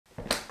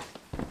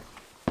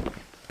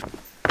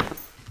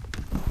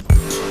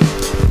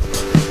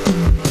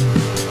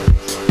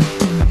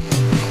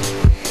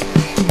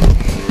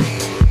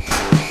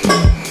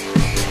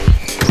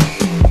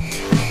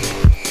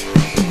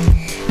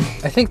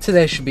think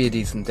today should be a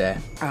decent day.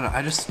 I don't know,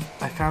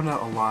 I found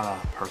out a lot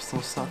of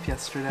personal stuff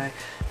yesterday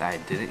that I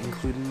didn't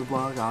include in the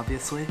blog,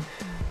 obviously.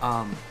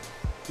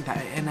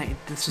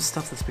 This is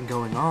stuff that's been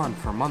going on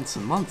for months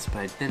and months, but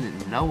I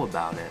didn't know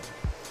about it.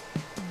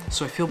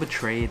 So I feel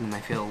betrayed and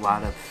I feel a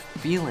lot of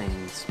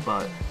feelings,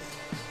 but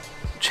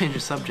change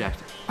of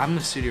subject. I'm in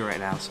the studio right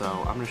now, so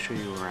I'm gonna show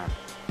you around.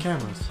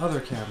 Cameras,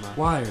 other camera,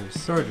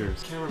 wires,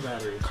 chargers, camera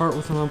batteries, cart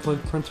with an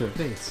unplugged printer,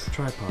 base,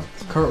 tripods,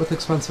 cart with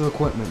expensive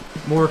equipment,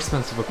 more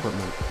expensive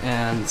equipment,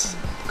 and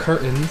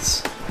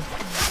curtains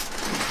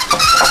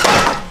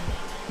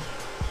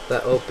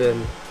that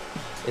open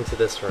into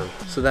this room.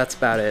 So that's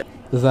about it.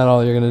 Is that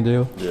all you're gonna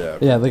do? Yeah.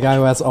 Yeah, the guy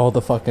who has all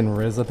the fucking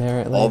Riz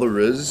apparently. All the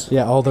Riz?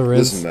 Yeah, all the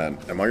Riz. Listen, man,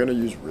 am I gonna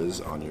use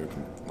Riz on your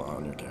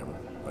camera?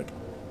 Like,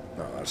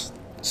 no, that's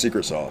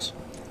secret sauce.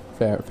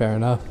 Fair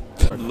enough.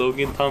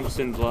 Logan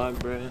Thompson vlog,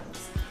 bro.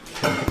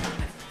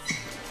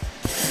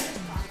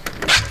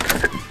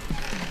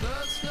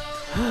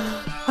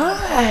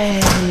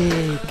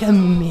 Hi,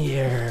 come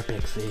here,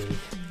 Pixie.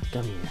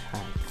 Come here.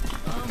 Hi.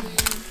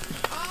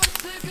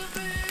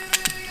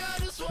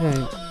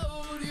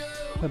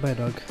 Hey. Bye,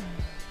 dog.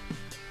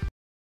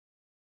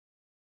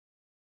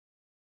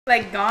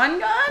 Like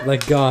gone?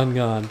 Like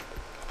gone.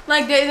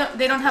 Like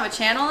they don't have a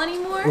channel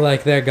anymore?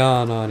 Like they're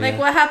gone on Like you.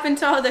 what happened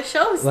to all the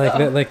shows Like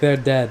though? like they're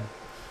dead.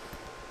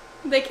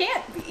 They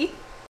can't be.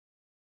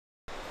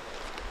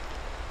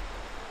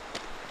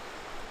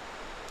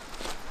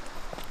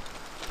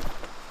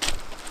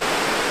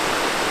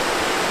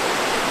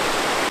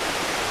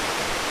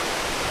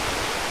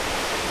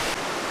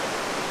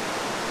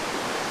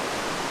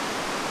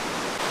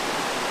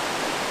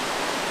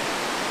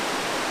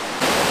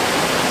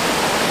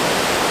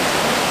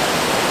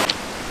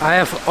 I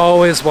have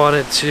always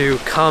wanted to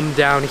come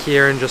down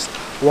here and just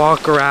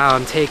walk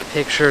around, take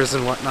pictures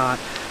and whatnot,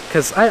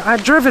 because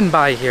I've driven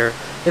by here.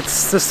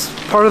 It's this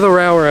part of the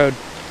railroad.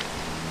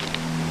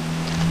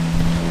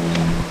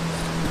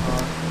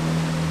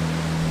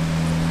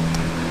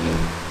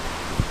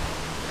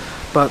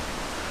 But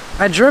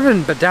I've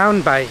driven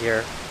down by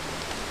here.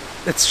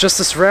 It's just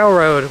this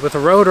railroad with a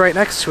road right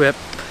next to it,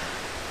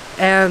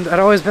 and I'd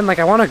always been like,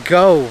 I want to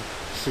go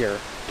here.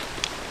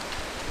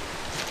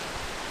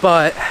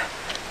 But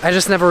I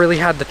just never really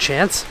had the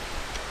chance.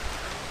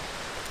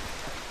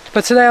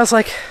 But today I was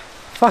like,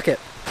 fuck it.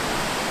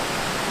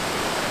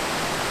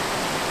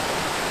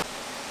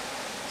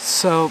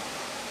 So,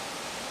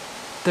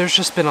 there's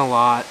just been a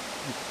lot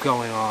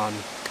going on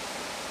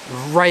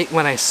right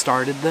when I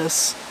started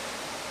this.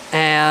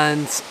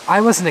 And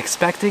I wasn't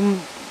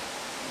expecting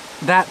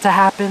that to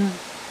happen.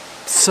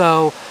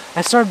 So,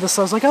 I started this,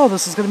 I was like, oh,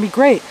 this is gonna be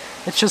great.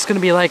 It's just gonna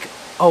be like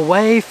a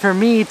way for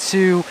me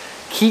to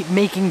keep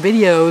making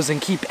videos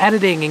and keep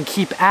editing and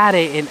keep at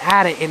it and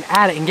at it and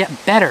at it and get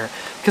better.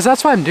 Because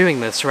that's why I'm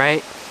doing this,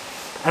 right?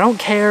 I don't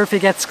care if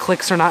it gets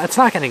clicks or not. It's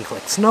not getting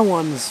clicks. No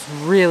one's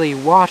really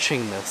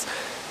watching this.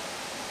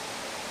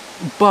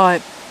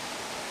 But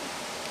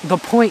the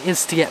point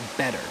is to get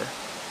better.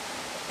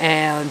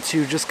 And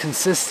to just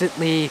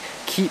consistently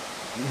keep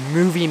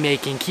movie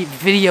making, keep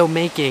video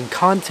making,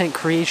 content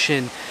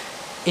creation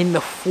in the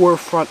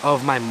forefront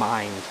of my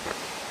mind.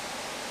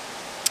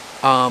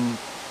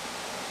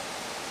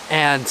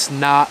 And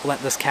not let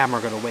this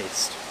camera go to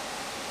waste.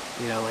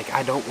 You know, like,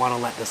 I don't want to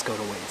let this go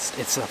to waste.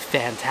 It's a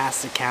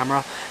fantastic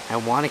camera. I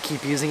want to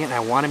keep using it, and I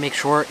want to make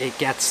sure it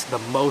gets the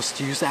most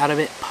use out of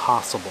it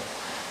possible.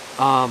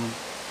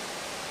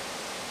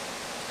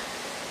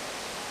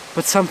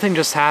 But something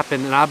just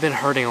happened, and I've been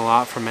hurting a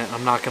lot from it,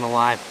 I'm not going to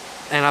lie.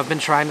 And I've been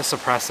trying to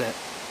suppress it.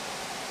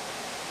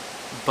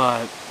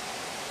 But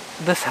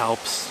this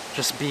helps.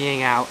 Just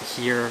being out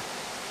here,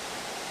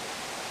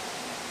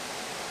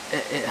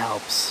 it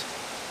helps.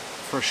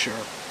 For sure.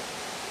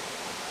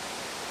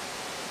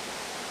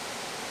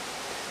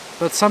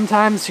 But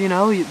sometimes, you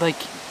know, like,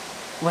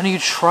 when you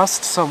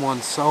trust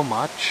someone so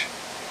much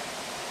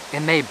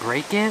and they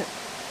break it,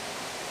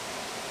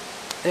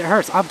 it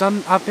hurts. I've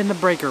been the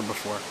breaker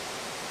before.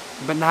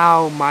 But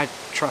now my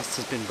trust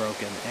has been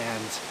broken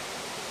and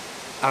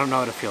I don't know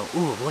how to feel.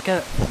 Ooh, look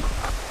at it.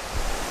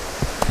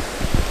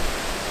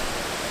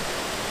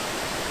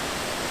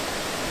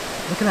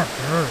 Look at that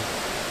bird.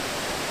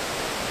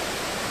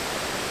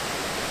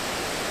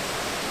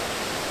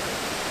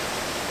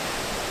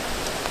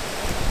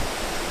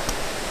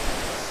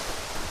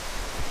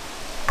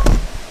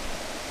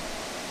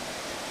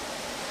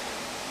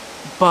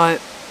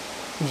 But,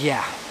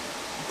 yeah,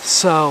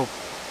 so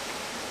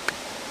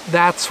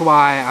that's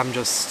why I'm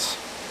just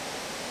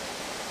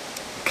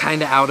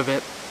kind of out of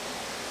it.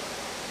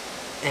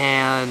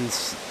 And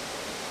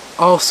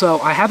also,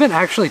 I haven't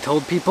actually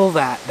told people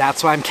that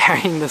that's why I'm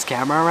carrying this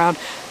camera around.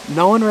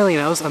 No one really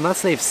knows,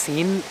 unless they've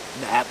seen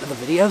the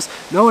videos,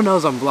 no one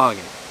knows I'm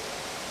vlogging.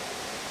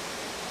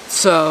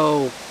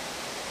 So,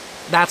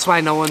 that's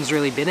why no one's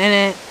really been in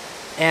it.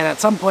 And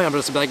at some point I'm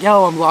just gonna be like,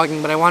 yo, I'm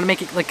vlogging, but I want to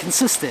make it, like,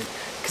 consistent.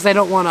 Because I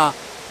don't want to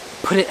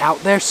put it out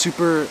there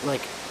super,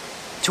 like,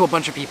 to a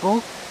bunch of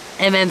people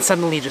and then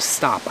suddenly just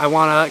stop. I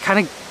want to kind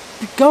of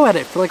go at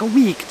it for like a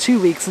week,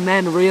 2 weeks, and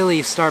then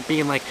really start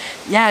being like,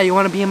 yeah, you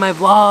want to be in my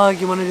vlog,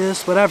 you want to do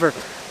this, whatever.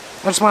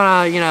 I just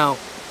want to, you know,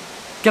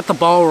 get the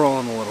ball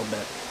rolling a little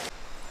bit.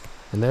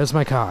 And there's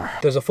my car.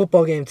 There's a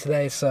football game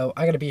today, so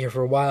I gotta be here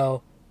for a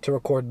while to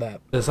record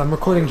that. I'm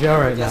recording Joe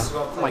right now.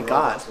 Oh my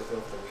god.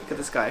 Look at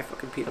this guy,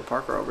 fucking Peter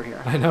Parker over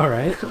here. I know,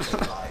 right?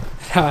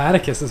 Now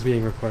Atticus is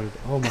being recorded.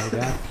 Oh my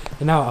god.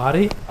 And now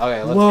Audie?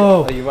 Okay, let's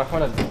Whoa. go. Oh, you might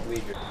want to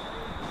leave your...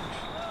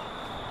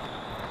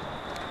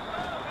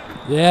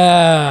 I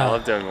Yeah.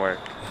 love doing work.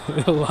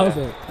 I love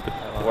it.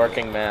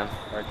 Working, man.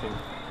 Working.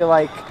 I feel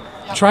like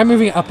Try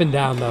moving up and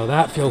down though.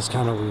 That feels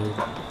kind of weird.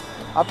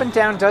 up and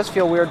down does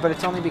feel weird, but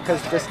it's only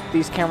because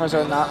these cameras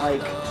are not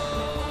like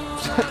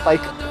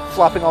like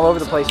flopping all over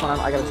the place when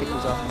I gotta take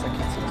these off because I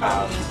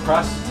can't see.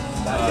 Press.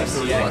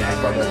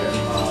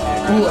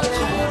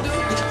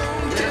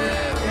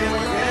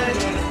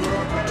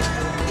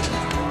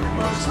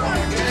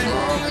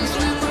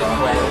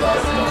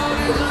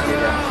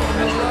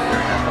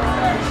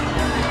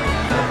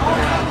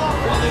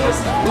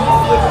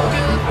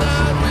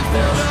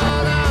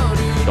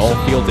 Joel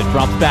fields it,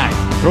 drops back,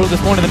 throws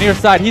this one to the near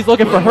side. He's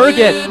looking for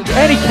Herget,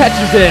 and he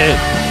catches it.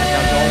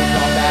 Now Joel's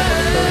gone back to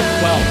the 3rd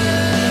and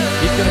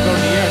 12. He's going to go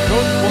to the air,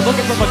 throws this one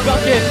looking for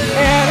McGuckin,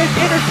 and it's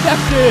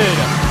intercepted.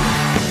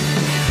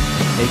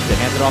 Takes it,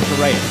 hands it off to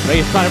Reyes.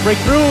 Reyes trying to break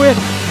through it.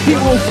 He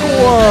will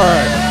score.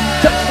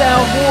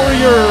 Touchdown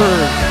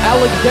Warriors.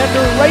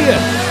 Alexander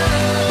Reyes.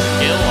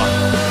 Skill on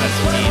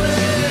special teams.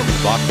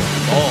 Blocks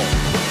the ball.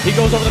 He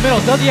goes over the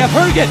middle. Does he have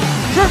Herget?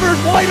 Trevor's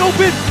wide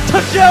open.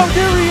 Touchdown,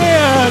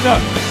 Darien.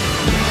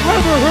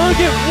 Trevor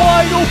Herget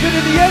wide open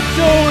in the end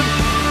zone.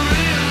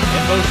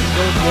 In motion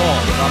goes Wall.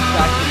 Drops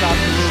back to the top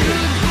of the Lewis.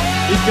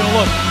 He's going to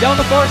look down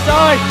the far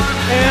side.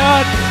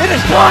 And it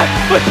is caught.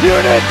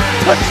 McKiernan.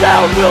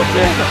 Touchdown,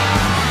 Wilton.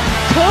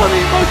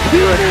 Tommy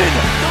McKiernan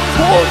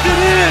pulls it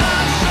in.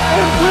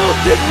 And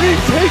Wilton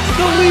retakes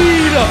the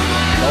lead.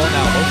 Ball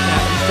now. Low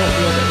snap. He's still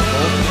fielding.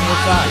 Ball to the near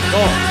side.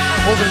 Ball.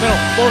 Over the middle,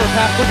 floater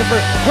pass looking for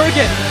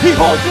Herget. He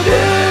holds it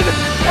in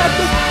at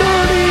the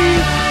 30.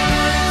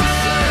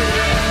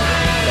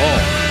 Oh,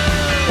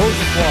 throws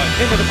this one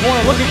into the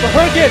corner looking for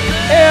Herget.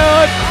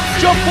 And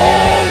jump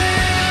ball.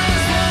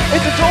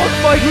 It's a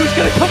dogfight. Who's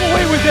going to come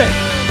away with it?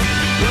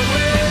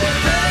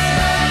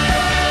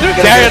 They're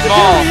going to get the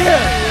ball.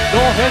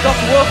 Ball hands off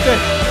to Wilson.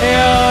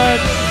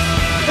 And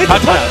it's a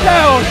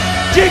touchdown.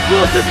 Jake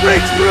Wilson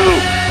breaks through.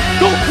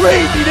 Go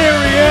crazy,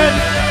 Darien.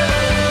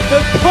 The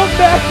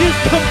comeback is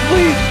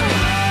complete.